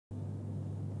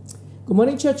Good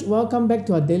morning, church. Welcome back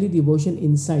to our daily devotion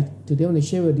insight. Today I want to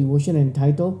share a devotion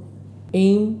entitled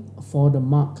Aim for the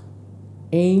Mark.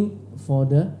 Aim for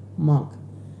the mark.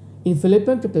 In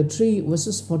Philippians chapter 3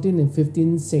 verses 14 and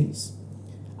 15 says,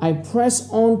 I press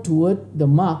on toward the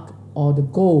mark or the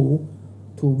goal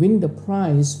to win the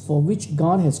prize for which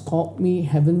God has called me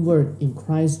heavenward in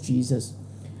Christ Jesus.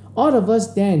 All of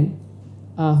us then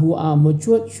who are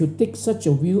matured should take such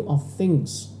a view of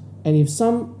things. And if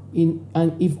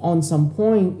on some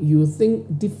point you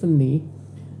think differently,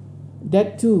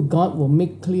 that too God will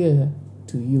make clear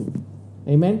to you.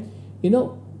 Amen. You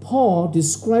know, Paul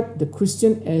described the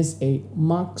Christian as a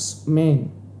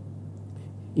marksman.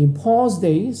 In Paul's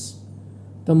days,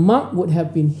 the mark would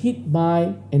have been hit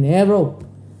by an arrow.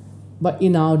 But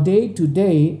in our day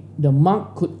today, the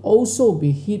mark could also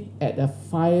be hit at a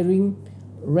firing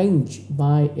range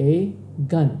by a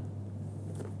gun.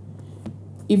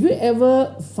 If you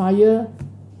ever fire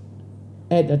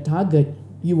at a target,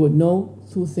 you would know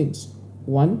two things.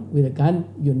 One, with a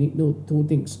gun, you need to know two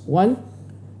things. One,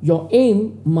 your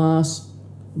aim must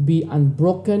be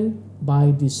unbroken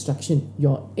by distraction.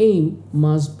 Your aim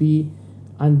must be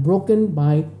unbroken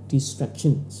by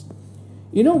distractions.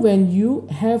 You know, when you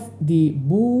have the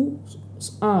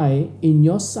bull's eye in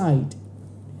your sight,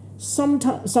 some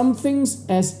things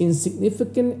as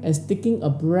insignificant as taking a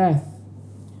breath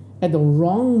at the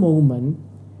wrong moment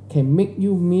can make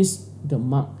you miss the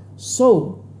mark.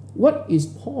 So, what is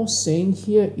Paul saying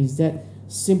here is that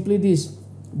simply this: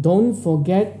 don't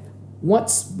forget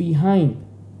what's behind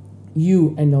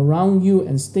you and around you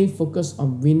and stay focused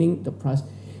on winning the prize.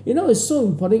 You know, it's so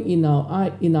important in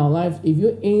our life. If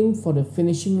you aim for the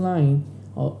finishing line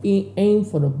or aim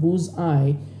for the bull's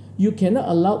eye, you cannot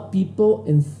allow people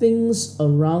and things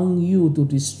around you to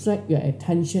distract your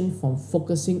attention from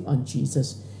focusing on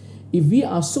Jesus. If we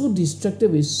are so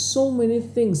distracted with so many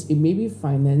things, it may be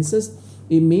finances,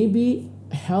 it may be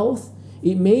health,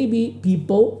 it may be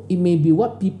people, it may be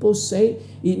what people say,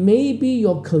 it may be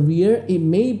your career, it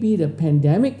may be the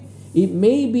pandemic, it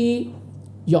may be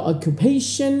your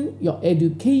occupation, your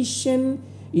education,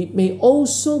 it may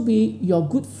also be your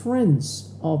good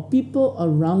friends or people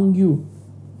around you.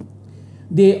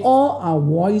 They all are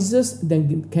voices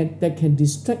that can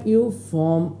distract you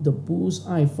from the bull's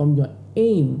eye, from your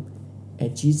aim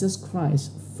at Jesus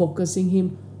Christ, focusing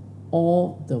Him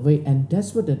all the way. And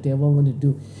that's what the devil wants to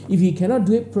do. If he cannot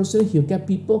do it personally, he'll get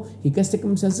people, he gets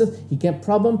circumstances, he get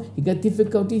problem, he get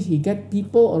difficulties, he get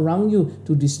people around you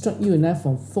to distract you and that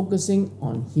from focusing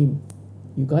on Him.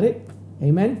 You got it?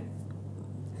 Amen?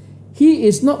 He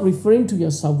is not referring to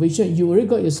your salvation. You already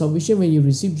got your salvation when you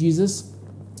receive Jesus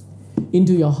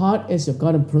into your heart as your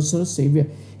God and personal Savior.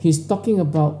 He's talking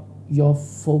about your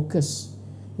focus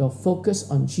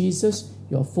on Jesus,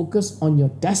 your focus on your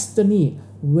destiny,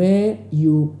 where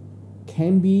you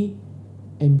can be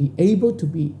and be able to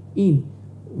be in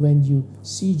when you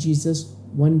see Jesus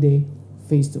one day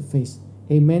face to face.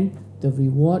 Amen. The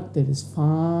reward that is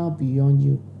far beyond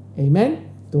you. Amen.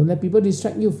 Don't let people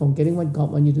distract you from getting what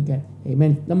God wants you to get.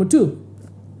 Amen. Number 2,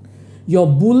 your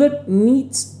bullet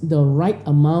needs the right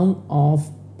amount of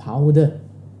powder.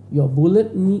 Your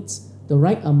bullet needs the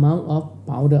right amount of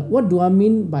powder. What do I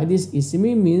mean by this? It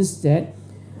simply means that,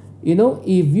 you know,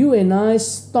 if you and I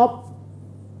stop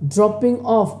dropping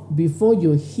off before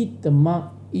you hit the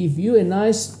mark, if you and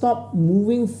I stop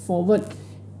moving forward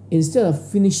instead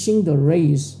of finishing the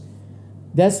race,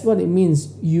 that's what it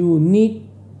means. You need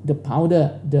the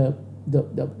powder, the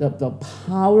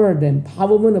power, the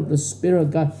empowerment of the Spirit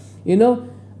of God. You know,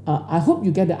 I hope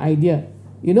you get the idea.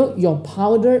 You know, your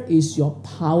powder is your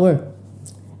power.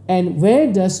 And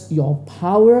where does your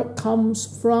power comes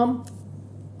from?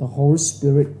 The Holy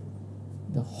Spirit.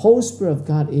 The Holy Spirit of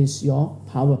God is your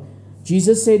power.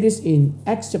 Jesus said this in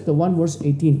Acts chapter 1 verse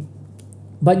 18.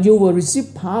 But you will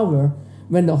receive power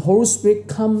when the Holy Spirit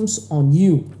comes on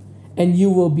you, and you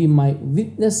will be my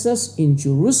witnesses in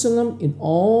Jerusalem, in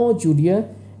all Judea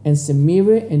and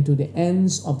Samaria, and to the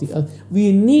ends of the earth.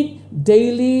 We need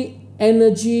daily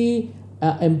energy,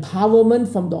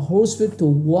 empowerment from the Holy Spirit to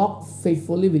walk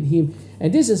faithfully with Him.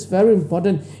 And this is very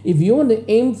important. If you want to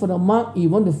aim for the mark, you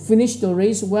want to finish the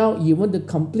race well, you want to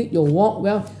complete your walk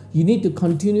well, you need to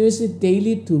continuously,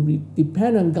 daily to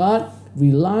depend on God,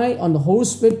 rely on the Holy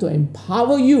Spirit to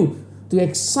empower you, to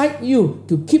excite you,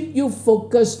 to keep you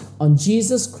focused on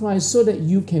Jesus Christ so that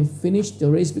you can finish the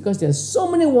race, because there are so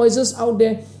many voices out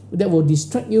there that will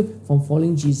distract you from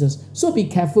following Jesus. So be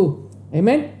careful.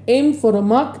 Amen. Aim for the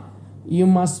mark.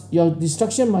 Your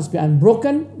distraction must be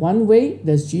unbroken. One way,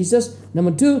 that's Jesus.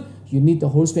 Number 2, you need the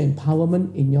Holy Spirit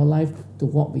empowerment in your life to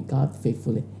walk with God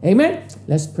faithfully. Amen.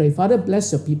 Let's pray. Father,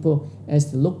 bless your people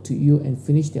as they look to you and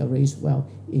finish their race well.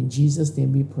 In Jesus'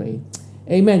 name we pray.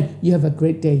 Amen. You have a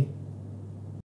great day.